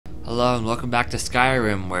Hello and welcome back to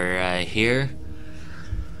Skyrim, where here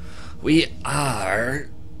we are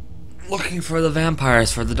looking for the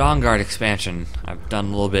vampires for the Dawn Guard expansion. I've done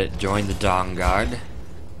a little bit, joined the Dawn Guard.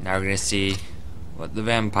 Now we're going to see what the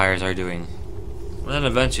vampires are doing. And then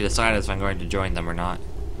eventually decide if I'm going to join them or not.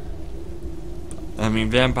 I mean,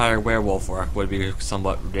 vampire werewolf work would be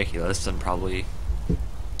somewhat ridiculous and probably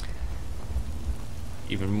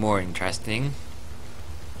even more interesting.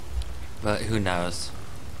 But who knows?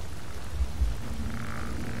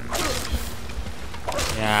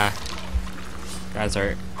 Yeah, guys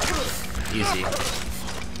are easy.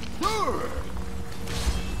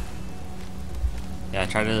 Yeah,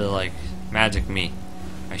 try to like magic me.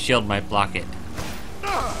 My shield might block it.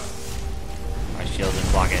 My shield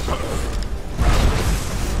didn't block it.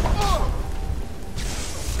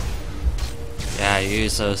 Yeah,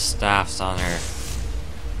 use those staffs on her.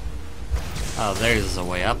 Oh, there's a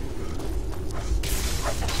way up.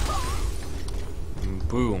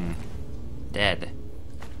 Boom. Dead.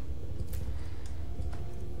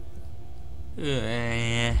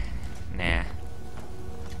 Nah.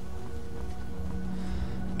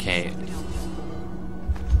 Okay.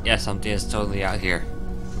 Yeah, something is totally out here.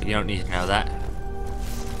 But you don't need to know that.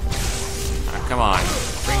 Come on.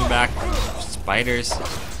 Bring back spiders.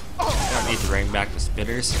 You don't need to bring back the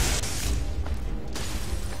spitters.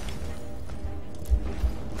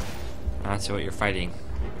 I don't see what you're fighting.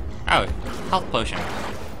 Oh, health potion.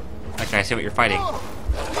 Okay, I see what you're fighting.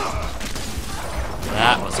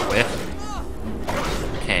 That was a whiff.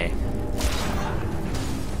 Okay.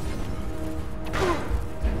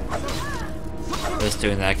 Just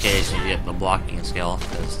doing that occasionally you get the blocking skill,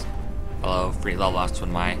 because below free level ups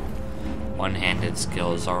when my one-handed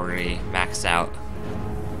skill is already maxed out.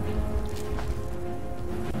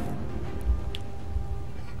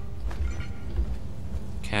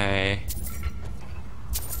 Okay.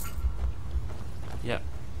 Yep.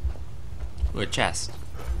 Ooh, a chest.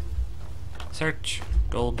 Search.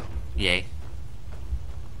 Gold. Yay.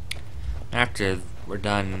 After we're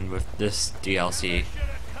done with this DLC,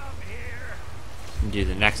 do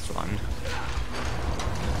the next one.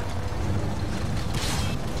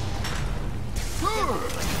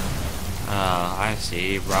 Oh, I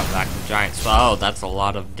see. Brought back the giants. Oh, that's a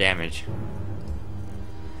lot of damage.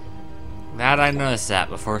 Glad I noticed that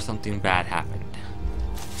before something bad happened.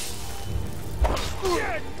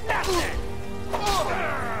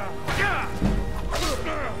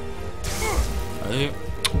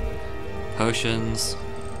 Potions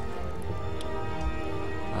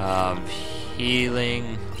of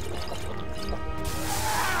healing.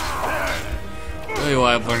 Really,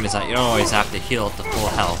 what I've learned is that you don't always have to heal at the full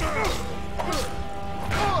health.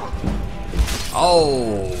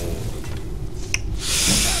 Oh!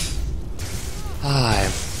 I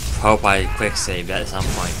hope I quick saved at some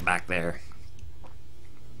point back there.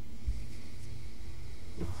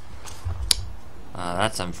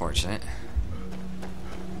 That's unfortunate.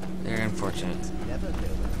 Very unfortunate.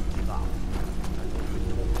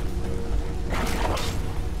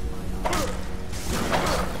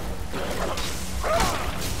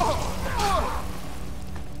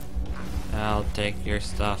 I'll take your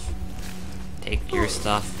stuff. Take your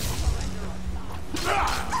stuff.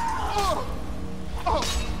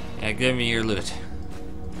 Yeah, give me your loot.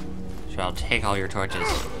 So I'll take all your torches.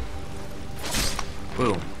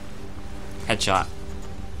 Boom. Headshot.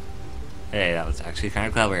 Hey, that was actually kind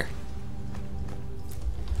of clever.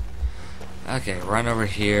 Okay, run over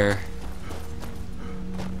here.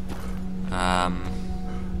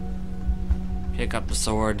 Pick up the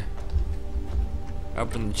sword.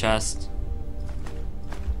 Open the chest.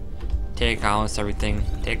 Take almost everything.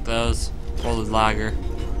 Take those. Pull the lagger.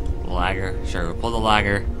 Sure, pull the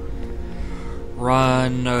lagger.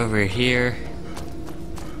 Run over here.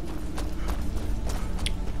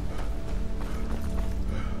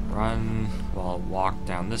 Run, well, walk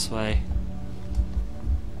down this way.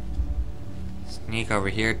 Sneak over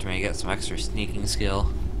here to make it some extra sneaking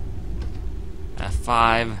skill.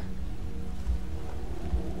 F5.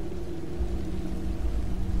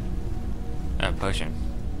 Potion.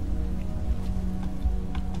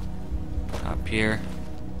 Up here.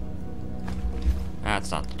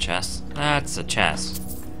 That's not the chest. That's the chest.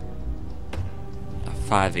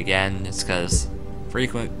 F5 again. It's because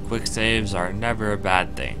frequent quick saves are never a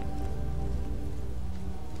bad thing.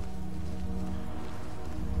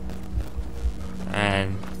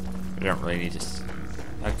 And we don't really need to.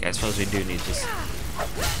 Okay, I suppose we do need to.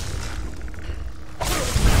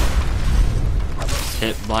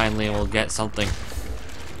 Hit blindly and we'll get something.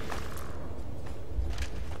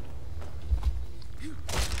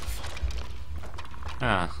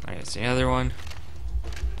 Ah, I guess the other one.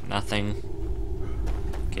 Nothing.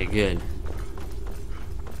 Okay, good.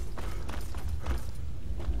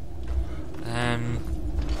 Then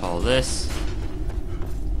pull this.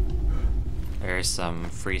 There's some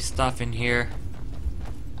free stuff in here,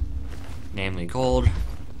 namely gold,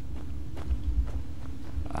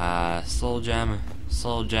 soul gem,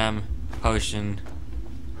 potion.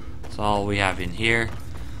 That's all we have in here.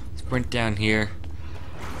 Sprint down here,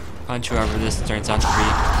 punch whoever this turns out to be.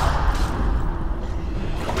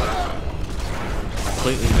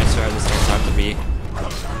 Completely miss whoever this turns out to be.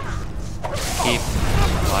 Keep.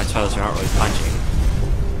 Well, I suppose we're not really punching.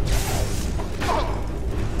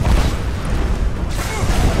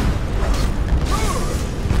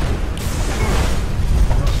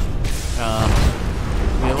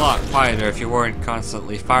 It'd be a lot quieter if you weren't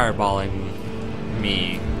constantly fireballing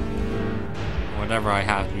me, whatever I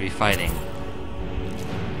have to be fighting,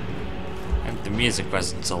 and the music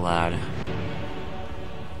wasn't so loud.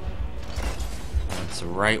 That's the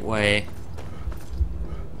right way.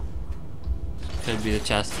 Could be the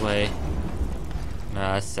chest way. No,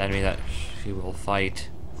 that's the enemy that she will fight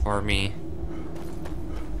for me.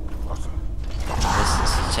 This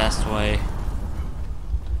is the chest way.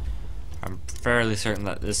 I'm fairly certain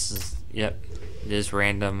that this is, yep, it is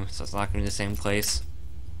random, so it's not going to be the same place.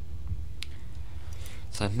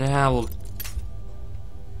 So now we'll,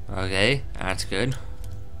 okay, that's good.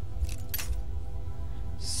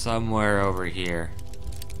 Somewhere over here.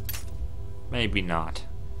 Maybe not.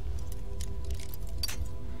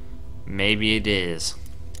 Maybe it is.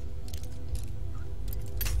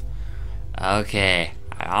 Okay,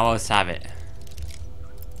 I almost have it.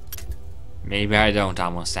 Maybe I don't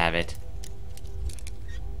almost have it.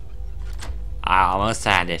 I almost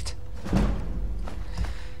had it.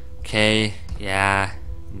 Okay, yeah,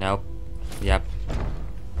 nope, yep.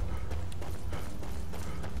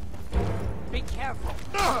 Be careful.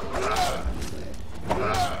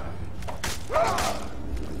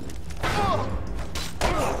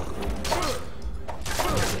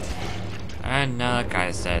 And now that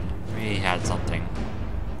guy's dead. He had something.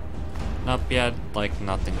 Nope, he had, like,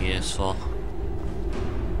 nothing useful.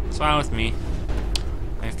 It's fine with me.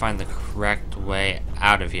 Let me find the correct way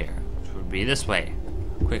out of here, which would be this way.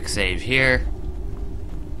 Quick save here.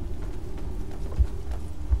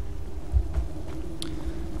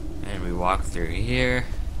 And we walk through here.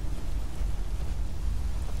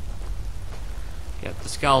 Get the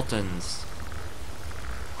skeletons.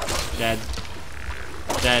 Dead.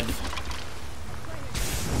 Dead.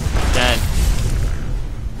 Dead.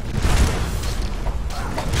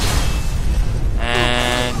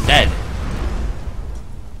 And dead.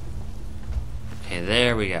 Okay,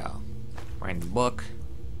 there we go. Find the book.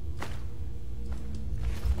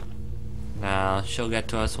 Now she'll get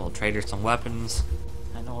to us. We'll trade her some weapons.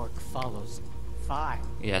 An orc follows. Fine.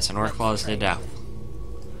 Yes, an orc follows to death.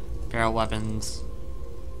 Barrel weapons.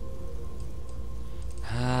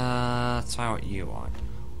 That's not what you want.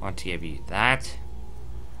 I want to give you that.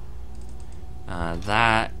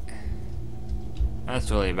 That. That's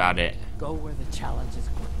really about it. Go where the challenge is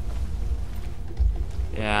great.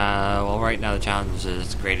 Yeah, well, right now the challenge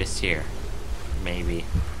is greatest here. Maybe.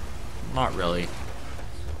 Not really.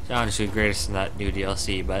 Challenge is greatest in that new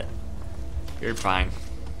DLC, but you're fine.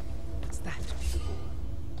 What's that?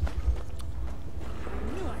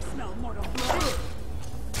 I smell mortal blood.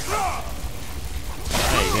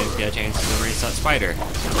 Hey, you didn't get a chance to race that spider.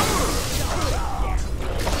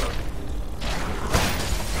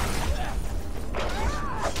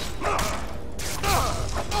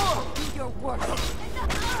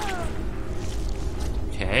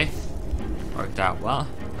 Okay. Worked out well.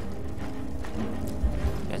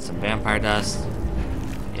 Get some vampire dust.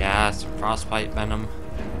 Yeah, some frostbite venom.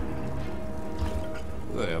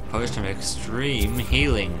 Ooh, a potion of extreme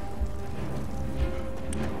healing.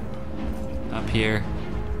 Up here.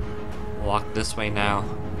 Walk this way now.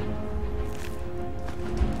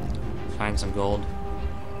 Find some gold.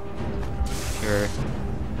 Sure. I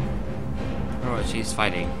don't know what she's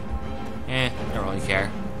fighting. Don't really care.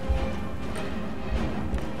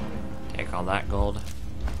 Take all that gold.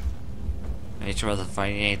 I ain't sure wasn't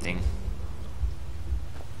fighting anything.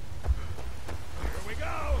 Here we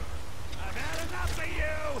go! I've had enough of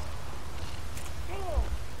you!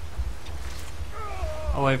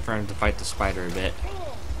 I'll wait for him to fight the spider a bit.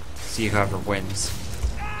 See whoever wins.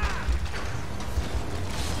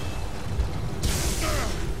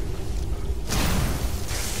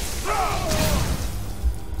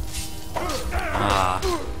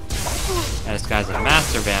 This guy's a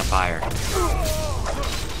master vampire.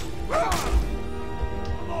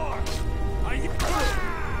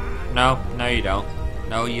 No, no you don't.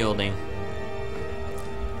 No yielding.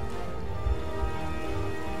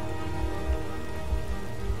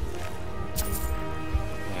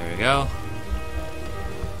 go.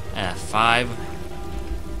 F5.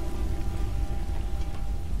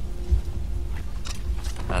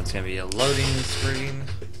 That's gonna be a loading screen.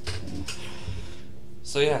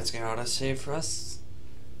 So yeah, it's gonna auto-save for us.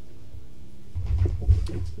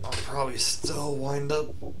 I'll probably still wind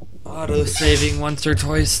up auto-saving once or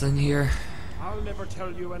twice in here. I'll never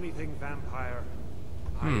tell you anything, vampire.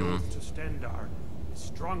 My oath to Stendar is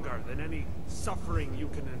stronger than any suffering you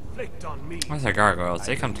can inflict on me. Where's the gargoyles?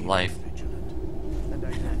 They come to life. Vigilant, and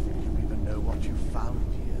I don't think you even know what you found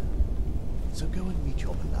here. So go and meet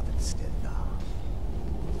your beloved Stendar.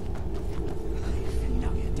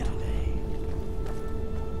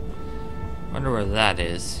 Wonder where that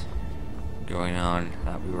is going on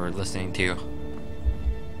that we were listening to.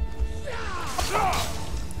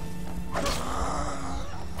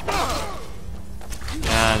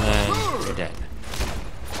 And then you're dead.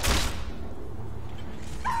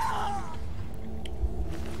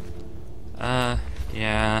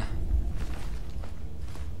 Yeah.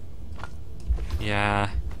 Yeah.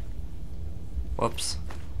 Whoops.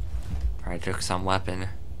 Probably took some weapon.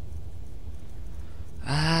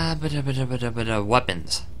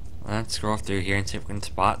 Weapons. Let's scroll through here and see if we can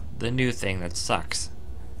spot the new thing that sucks.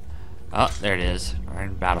 Oh, there it is.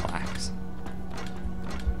 Iron battle axe.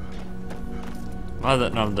 Well,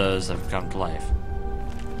 that none of those have come to life.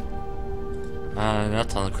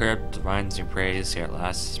 Notes on the crypt, divines and praise. Here at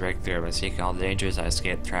last, breakthrough by seeking all the dangers. I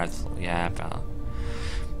escaped traps. Yeah, I found.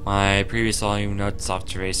 My previous volume, notes,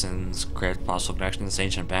 observations, crypt, possible connections,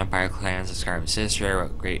 ancient vampire clans, the Skyrim history,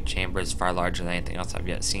 wrote great chambers far larger than anything else I've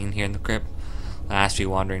yet seen here in the crypt. Last few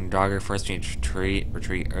wandering dogger first need to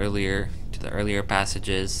retreat earlier to the earlier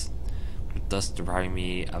passages, thus depriving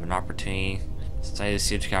me of an opportunity to study this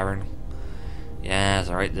huge cavern. Yes,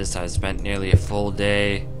 alright, this I spent nearly a full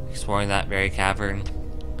day exploring that very cavern.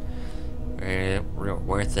 Very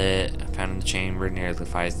worth it. I found the chamber near the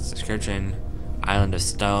defies description. Island of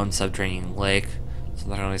stone, subterranean lake. So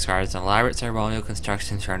not only describes an elaborate ceremonial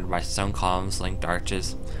construction surrounded by stone columns, linked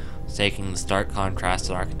arches, staking the stark contrast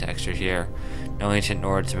of architecture here. No ancient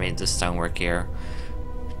Nords made this stonework here.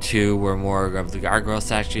 Two were more of the gargoyle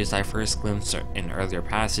statues I first glimpsed in earlier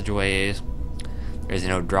passageways. There's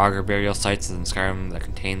no Draugr burial sites in Skyrim that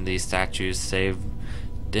contain these statues, save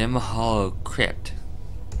dim hollow crypt.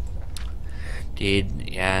 Indeed,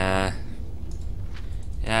 yeah.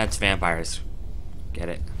 Yeah, it's vampires. Get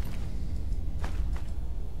it.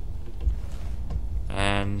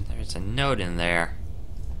 And there's a note in there.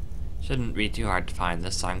 Shouldn't be too hard to find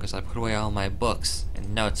this time because I put away all my books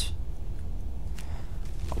and notes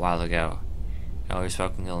a while ago. Always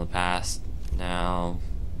spoken in the past. Now,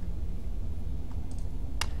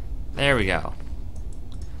 there we go.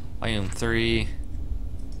 Volume 3.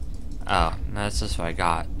 Oh, that's just what I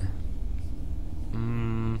got.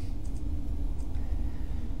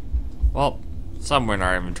 Well, somewhere in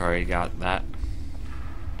our inventory got that.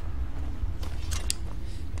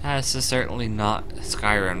 This is certainly not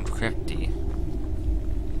Skyrim crypty.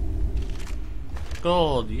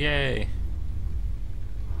 Gold, yay!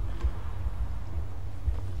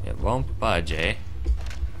 It won't budge, eh?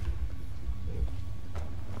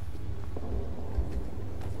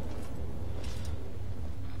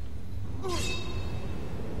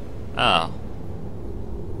 Oh.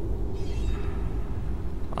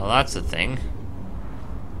 Well, that's a thing.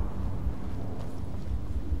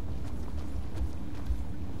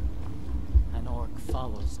 An orc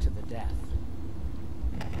follows to the death.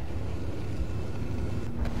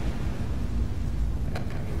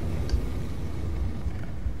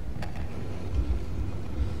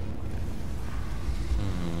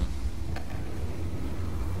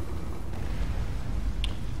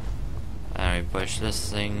 Let me push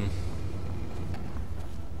this thing.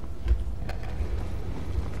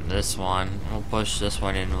 This one. We'll push this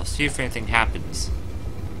one in. We'll see if anything happens.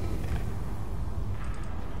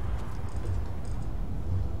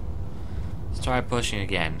 Let's try pushing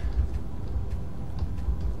again.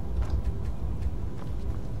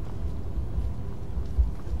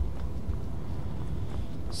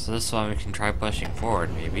 So this one we can try pushing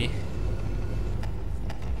forward, maybe.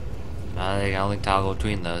 Now they can only toggle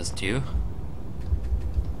between those two.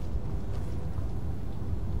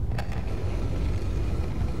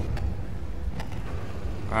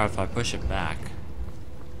 Or if I push it back.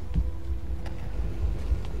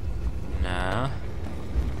 No.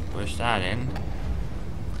 Push that in.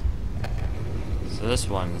 So this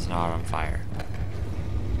one is not on fire.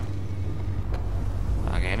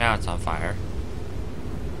 Okay, now it's on fire.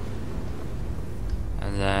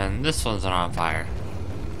 And then this one's not on fire.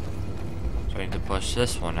 So I need to push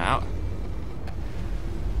this one out.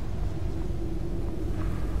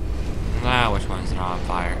 Now, which one's not on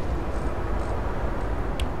fire?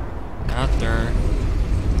 Out there.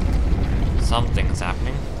 Something's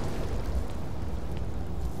happening.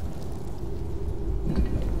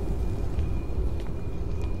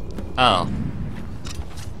 Oh.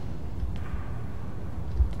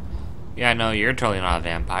 Yeah, no, you're totally not a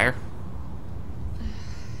vampire.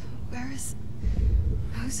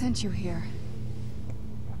 Who sent you here?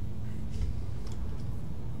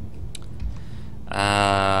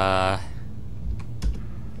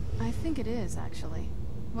 I think it is, actually.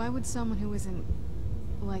 Why would someone who isn't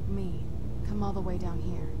like me come all the way down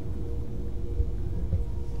here?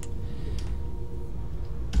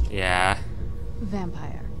 Yeah.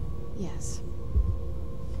 Vampire. Yes.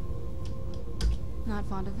 Not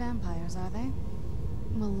fond of vampires, are they?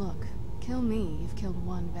 Well, look. Kill me, you've killed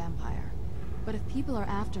one vampire. But if people are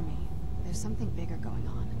after me, there's something bigger going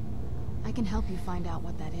on. I can help you find out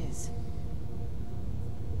what that is.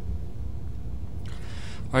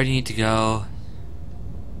 Where do you need to go?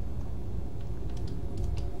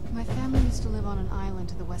 My family used to live on an island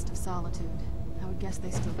to the west of Solitude. I would guess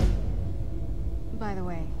they still do. By the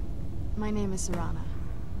way, my name is Serana.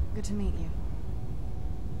 Good to meet you.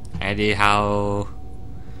 Idea how...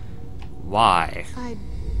 Why? I'd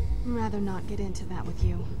rather not get into that with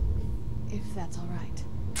you, if that's alright.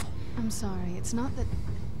 I'm sorry, it's not that...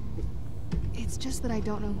 It's just that I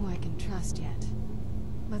don't know who I can trust yet.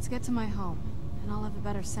 Let's get to my home, and I'll have a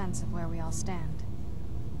better sense of where we all stand.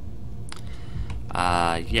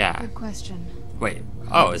 Yeah. Good question. Wait,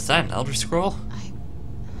 oh, is that an Elder Scroll?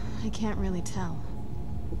 I can't really tell.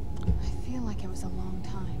 I feel like it was a long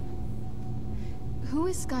time. Who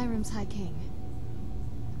is Skyrim's High King?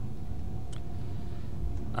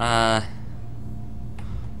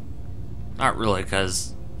 Not really,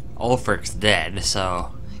 because Ulfric's dead,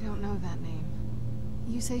 so... I don't know that name.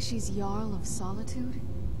 You say she's Jarl of Solitude?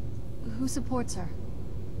 Who supports her?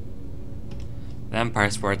 The Empire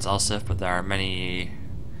supports Elsif, but there are many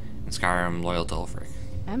in Skyrim loyal to Ulfric.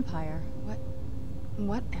 Empire?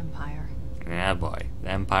 What empire? Yeah, boy. The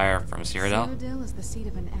Empire from Cyrodiil? Cyrodiil is the seat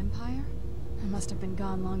of an empire? I must have been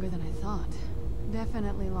gone longer than I thought.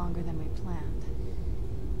 Definitely longer than we planned.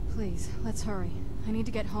 Please, let's hurry. I need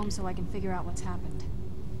to get home so I can figure out what's happened.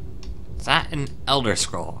 Is that an Elder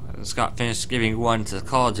Scroll? I just got finished giving one to the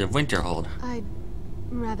College of Winterhold. I'd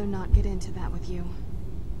rather not get into that with you,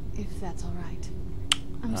 if that's alright.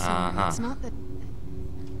 I'm sorry, it's not that...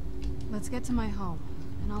 Let's get to my home,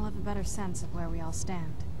 and I'll have a better sense of where we all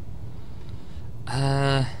stand.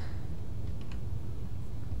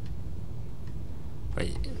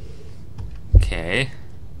 Wait. Okay.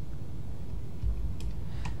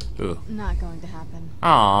 Ooh. Not going to happen.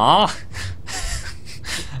 Aww.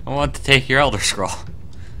 I want to take your Elder Scroll.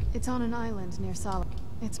 It's on an island near Solitude.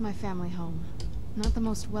 It's my family home. Not the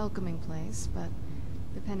most welcoming place, but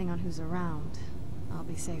depending on who's around, I'll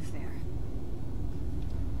be safe there.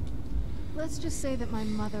 Let's just say that my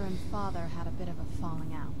mother and father had a bit of a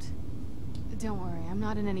falling out. Don't worry, I'm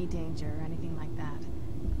not in any danger or anything like that.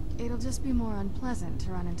 It'll just be more unpleasant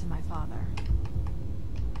to run into my father.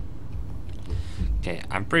 Okay,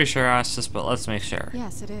 I'm pretty sure I asked this, but let's make sure.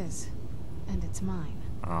 Yes, it is. And it's mine.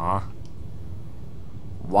 Aw.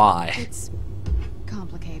 Why? It's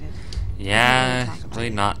complicated. Yeah, Talk about really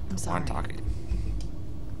it. not I'm sorry. want talking.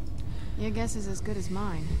 Your guess is as good as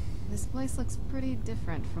mine. This place looks pretty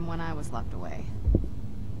different from when I was locked away.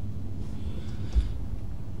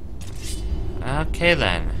 Okay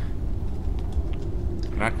then.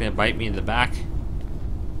 You're not gonna bite me in the back.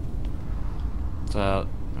 So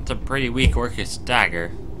that's a pretty weak Orcus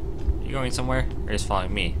dagger. You going somewhere, or just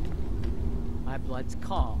following me? My blood's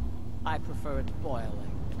calm. I prefer it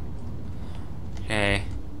boiling. Okay,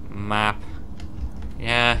 map.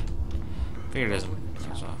 Yeah, figured it is.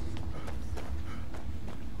 So.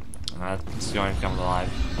 It's going to come alive.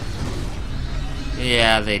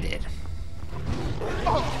 Yeah, they did.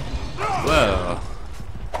 Whoa.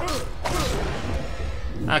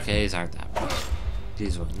 Okay, these aren't that bad.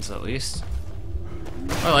 These ones, at least.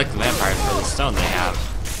 I like the vampires for the stone they have.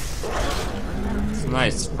 It's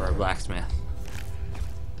nice for a blacksmith.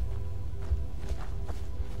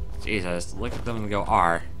 Jesus, look at them and go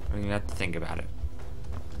R. I don't even have to think about it.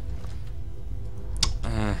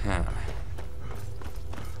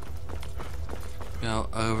 Go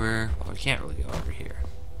over. Well, we can't really go over here.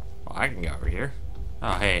 Well, I can go over here.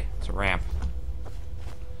 Oh, hey, it's a ramp.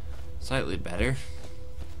 Slightly better.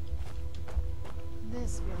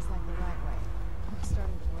 This feels like the right way. I'm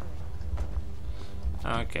starting to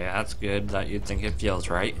worry. Okay, that's good that you think it feels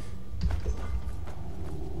right.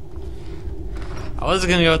 I was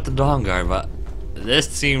gonna go with the Dawn Guard, but this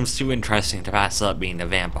seems too interesting to pass up being a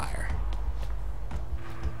vampire.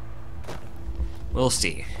 We'll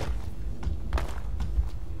see.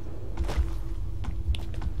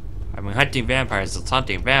 I mean, hunting vampires, it's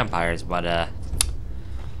hunting vampires, but,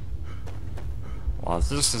 well, if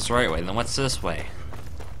this is the right way, then what's this way?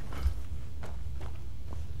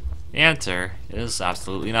 The answer is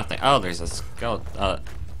absolutely nothing. Oh, there's a skeleton.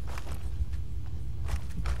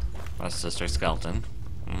 That's just our skeleton.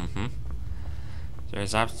 Mm-hmm.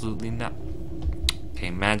 There's absolutely not. Okay,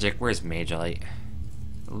 magic. Where's mage light?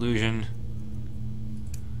 Illusion.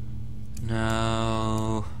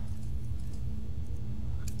 No.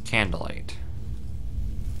 Candlelight.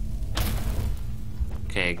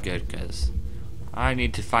 Okay, good, because I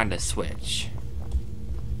need to find a switch.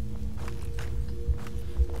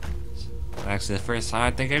 Actually, the first time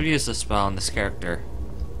I think I've used this spell on this character.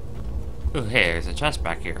 Ooh, hey, there's a chest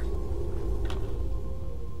back here.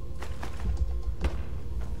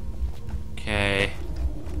 Okay.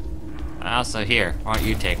 Also here, why don't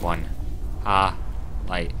you take one?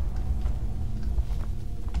 Light.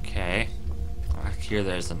 Okay. Back here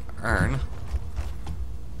there's an urn.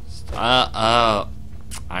 Oh.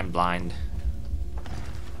 I'm blind.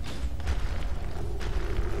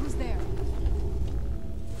 Who's there?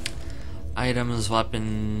 Items,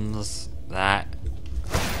 weapons, that.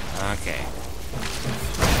 Okay.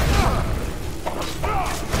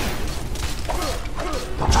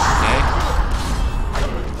 Okay.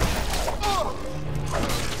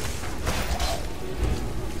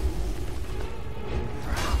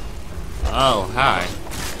 Oh, hi.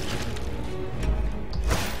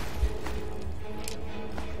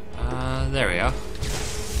 There we go.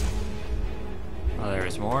 Oh,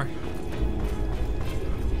 there's more.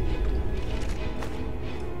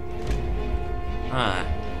 Huh.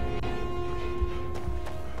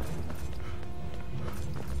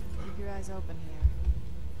 Keep your eyes open here.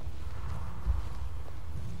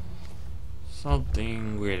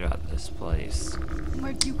 Something weird about this place.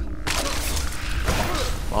 Where'd you come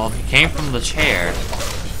from? Well, if you came from the chair.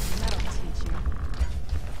 That'll teach you.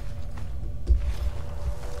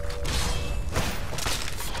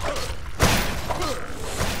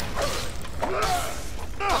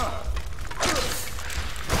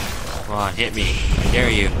 Come on, hit me. I dare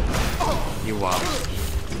you. You won't.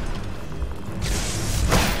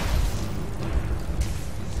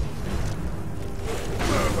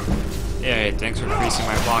 Yay, thanks for increasing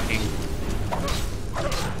my blocking.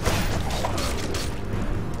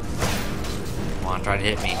 Come on, try to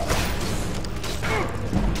hit me.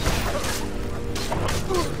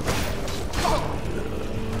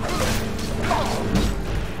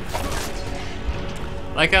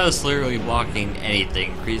 Like how this literally blocking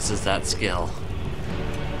anything increases that skill.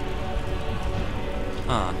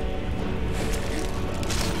 Huh.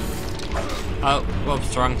 Oh,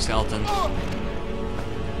 whoops, wrong skeleton.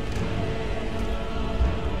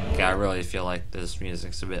 Okay, I really feel like this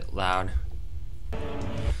music's a bit loud.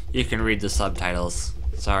 You can read the subtitles.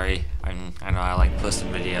 Sorry, I know I like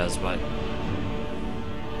posting videos, but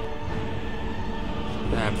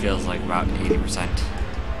that feels like about 80%.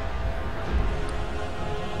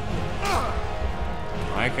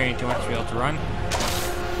 Am I carrying too much to be able to run?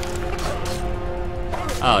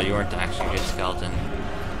 Oh, you weren't actually a good skeleton.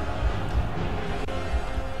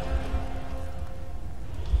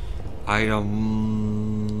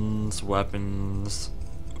 Items, weapons.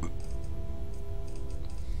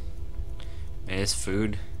 It's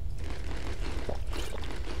food.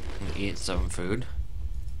 I'm gonna eat some food.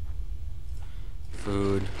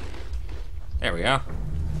 Food. There we go.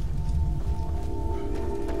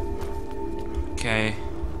 Okay.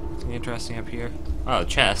 Something interesting up here. Oh,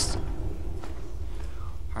 chest.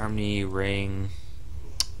 Harmony ring.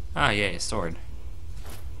 Ah, yay, sword.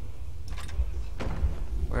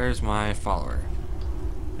 Where's my follower?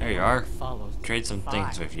 There you are. Follows. Trade some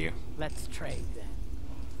things with you. Let's trade then.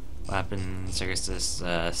 Weapons, there's this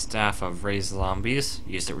staff of raised zombies.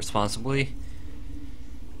 Use it responsibly.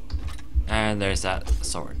 And there's that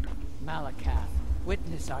sword. Malakath,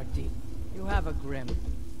 witness our deed. You have a grim.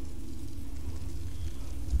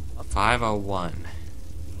 501.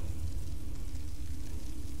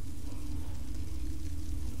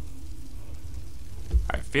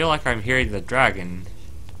 I feel like I'm hearing the dragon.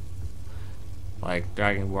 Like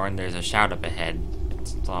Dragonborn, there's a shout up ahead.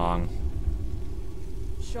 Song.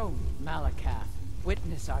 Show me, Malakath,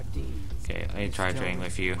 witness our deed. Okay, let me try trading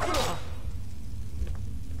with you.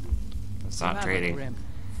 It's You not have a trading. grim.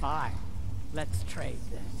 Fine. Let's trade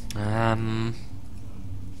this.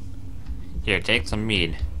 Here, take some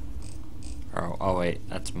mead. Oh wait,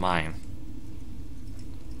 that's mine.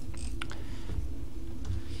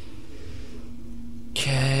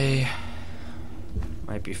 Okay.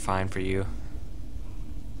 Might be fine for you.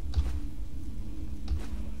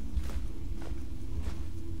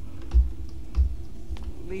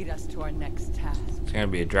 Lead us to our next task. There's gonna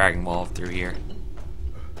be a dragon wall through here.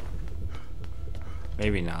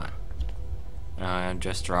 Maybe not. No, I'm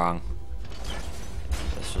just wrong.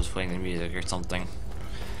 This was playing the music or something.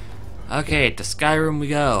 Okay, to Skyrim we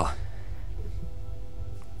go.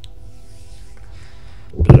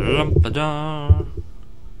 Ba-dum-ba-dum.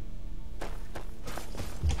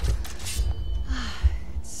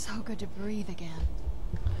 It's so good to breathe again.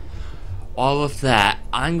 All of that,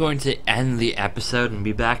 I'm going to end the episode and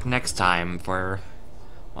be back next time for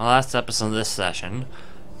my last episode of this session.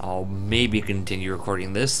 I'll maybe continue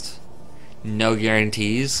recording this. No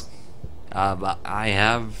guarantees. But I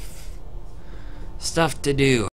have stuff to do.